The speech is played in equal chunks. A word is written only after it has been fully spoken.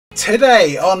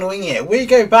Today on Wing It, we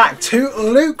go back to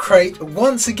Loot Crate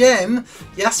once again.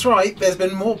 Yes, right, there's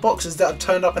been more boxes that have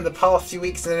turned up in the past few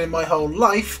weeks than in my whole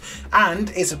life,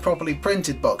 and it's a properly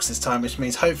printed box this time, which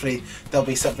means hopefully there'll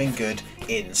be something good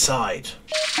inside.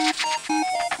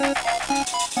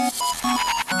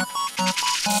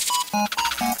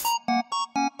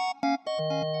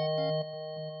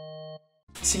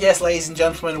 So yes, ladies and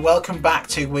gentlemen, welcome back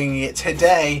to Winging It.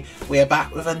 Today we are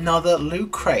back with another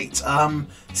Loot Crate.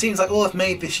 Seems like all I've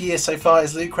made this year so far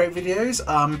is Loot Crate videos.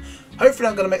 Hopefully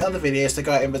I'm going to make other videos to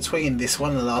go out in between this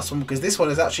one and the last one, because this one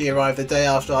has actually arrived the day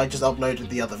after I just uploaded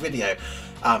the other video.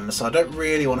 So I don't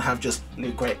really want to have just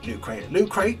Loot Crate, Loot Crate, Loot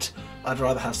Crate. I'd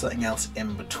rather have something else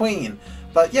in between.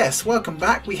 But yes, welcome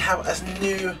back. We have a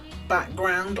new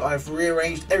background. I've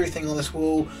rearranged everything on this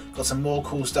wall. Got some more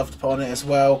cool stuff to put on it as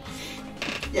well.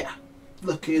 Yeah,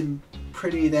 looking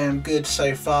pretty damn good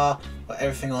so far. Got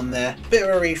everything on there. Bit of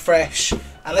a refresh.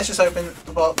 And let's just open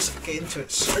the box, get into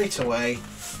it straight away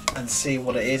and see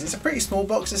what it is. It's a pretty small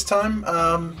box this time.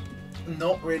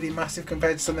 Not really massive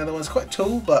compared to some of the other ones. Quite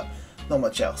tall, but not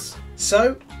much else.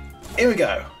 So, here we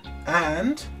go.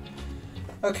 And,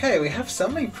 okay, we have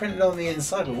something printed on the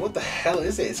inside, but what the hell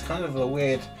is it? It's kind of a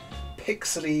weird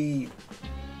pixely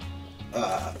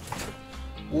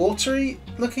watery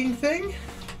looking thing.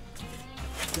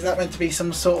 Is that meant to be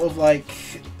some sort of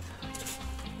like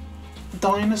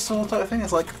dinosaur type of thing?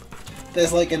 It's like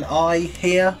there's like an eye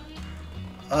here.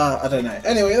 I don't know.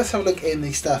 Anyway, let's have a look in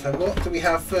the stuff. And what do we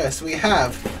have first? We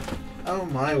have, oh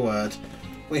my word,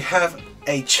 we have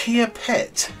a Chia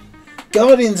Pet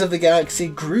Guardians of the Galaxy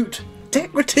Groot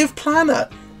decorative planner.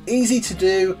 Easy to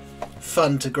do,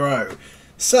 fun to grow.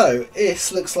 So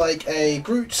this looks like a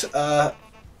Groot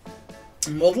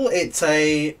model. It's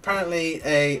apparently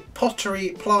a pottery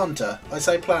planter. I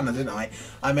say planter, didn't I?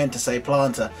 I meant to say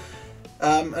planter.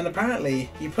 And apparently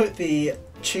you put the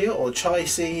chia or chai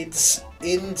seeds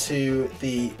into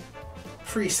the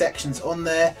 3 sections on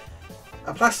there,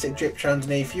 a plastic drip tray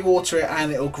underneath, you water it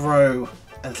and it'll grow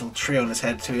a little tree on its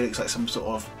head too. It looks like some sort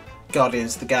of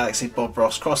Guardians of the Galaxy Bob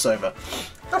Ross crossover.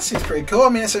 That seems pretty cool. I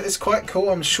mean, it's quite cool.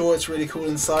 I'm sure it's really cool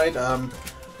inside.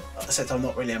 Except I'm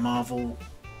not really a Marvel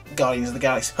Guardians of the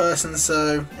Galaxy person,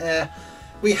 so yeah.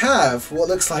 We have what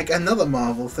looks like another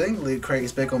Marvel thing. Loot Crate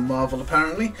is big on Marvel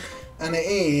apparently, and it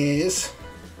is.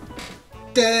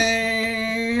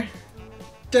 Da-da!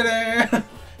 Da-da!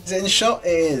 Is it in shot? It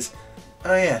is.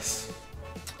 Oh yes,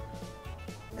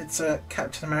 it's a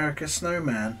Captain America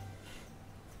snowman,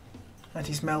 and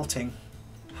he's melting.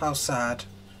 How sad.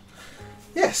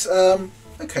 Yes.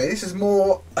 Okay, this is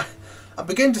more. I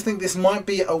begin to think this might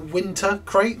be a winter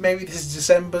crate. Maybe this is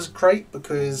December's crate,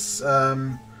 because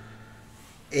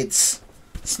it's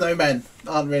snowmen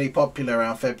aren't really popular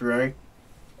around February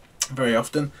very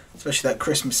often, especially that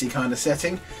Christmassy kind of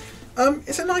setting.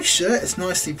 It's a nice shirt. It's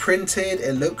nicely printed.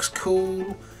 It looks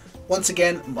cool. Once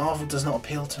again, Marvel does not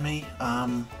appeal to me,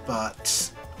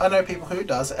 but I know people who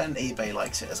does, and eBay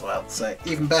likes it as well, so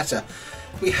even better.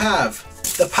 We have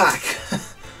the pack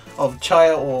of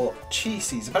chia or chi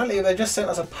seeds. Apparently they just sent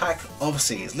us a pack of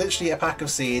seeds, literally a pack of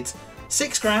seeds,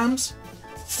 6 grams.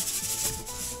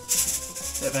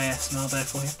 Bit of ASMR there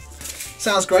for you.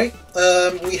 Sounds great.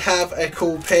 We have a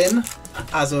cool pin.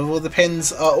 As of all, the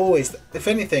pins are always, if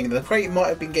anything, the crate might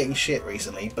have been getting shit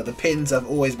recently, but the pins have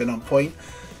always been on point,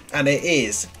 and it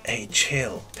is a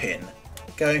chill pin.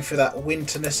 Going for that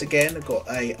winterness again. I've got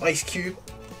a ice cube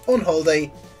on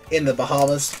holiday in the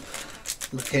Bahamas.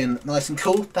 Looking nice and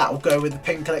cool. That will go with the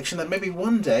pin collection that maybe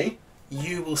one day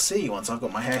you will see once I've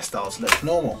got my hairstyles look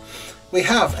normal. We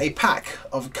have a pack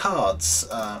of cards.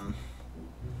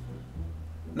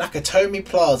 Nakatomi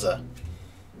Plaza.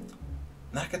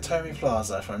 Nakatomi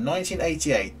Plaza from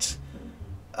 1988.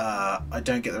 I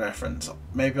don't get the reference.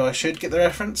 Maybe I should get the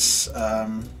reference.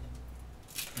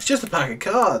 It's just a pack of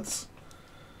cards.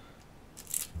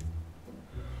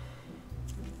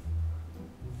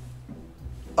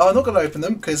 I'm not going to open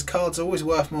them, because cards are always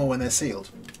worth more when they're sealed,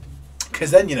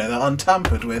 because then, you know, they're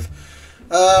untampered with.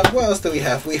 What else do we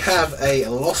have? We have a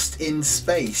Lost in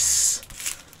Space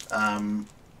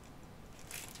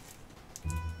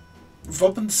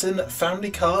Robinson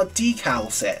Family Car decal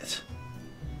set.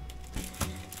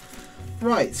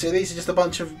 Right, so these are just a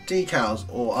bunch of decals,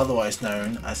 or otherwise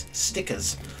known as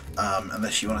stickers,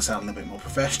 unless you want to sound a little bit more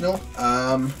professional.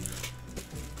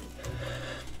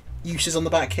 Uses on the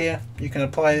back here, you can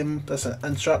apply them, there's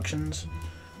instructions.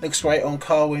 Looks great on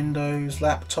car windows,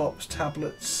 laptops,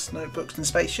 tablets, notebooks and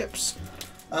spaceships.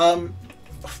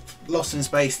 Lost in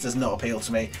Space does not appeal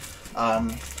to me.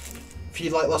 If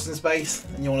you like Lost in Space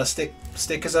and you want to stick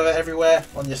stickers of it everywhere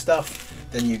on your stuff,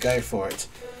 then you go for it.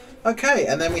 Okay,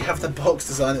 and then we have the box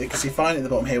design that you can see finally at the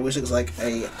bottom here, which looks like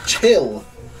a chill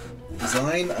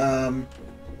design.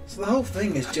 So the whole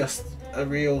thing is just a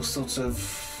real sort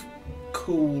of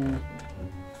cool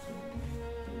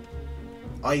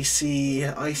Ice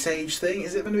Age thing.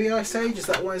 Is it going to be Ice Age? Is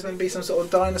that why it's meant to be some sort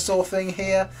of dinosaur thing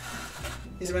here?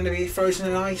 Is it meant to be frozen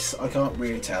in ice? I can't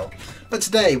really tell. But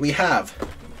today we have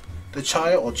the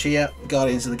Chia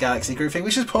Guardians of the Galaxy group thing,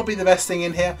 which is probably the best thing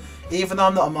in here. Even though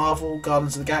I'm not a Marvel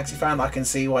Guardians of the Galaxy fan, I can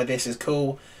see why this is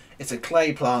cool. It's a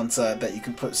clay planter that you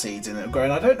can put seeds in and grow.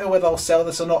 And I don't know whether I'll sell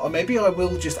this or not, or maybe I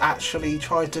will just actually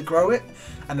try to grow it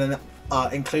and then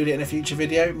include it in a future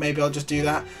video. Maybe I'll just do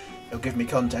that. It'll give me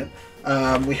content.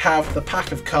 We have the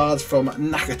pack of cards from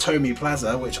Nakatomi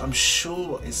Plaza, which I'm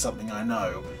sure is something I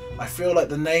know. I feel like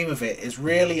the name of it is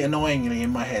really annoyingly in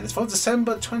my head. It's from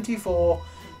December 24,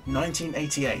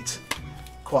 1988.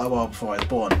 Quite a while before I was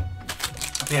born.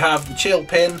 We have the chill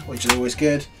pin, which is always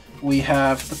good. We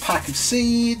have the pack of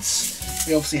seeds.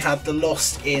 We obviously had the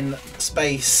Lost in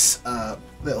Space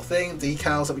little thing,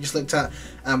 decals that we just looked at.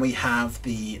 And we have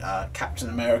the Captain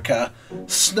America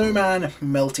Snowman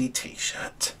Melty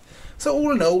t-shirt. So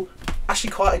all in all,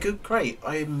 actually quite a good crate.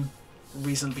 I'm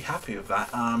reasonably happy with that.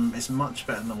 It's much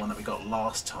better than the one that we got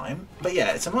last time. But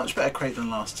yeah, it's a much better crate than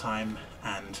last time.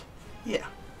 And yeah,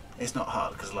 it's not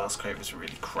hard because the last crate was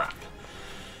really crap.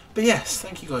 But yes,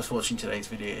 thank you guys for watching today's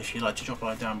video. If you'd like to drop a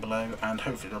like down below, and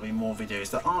hopefully there'll be more videos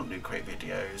that aren't Loot Crate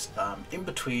videos in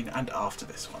between and after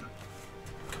this one.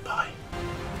 Goodbye.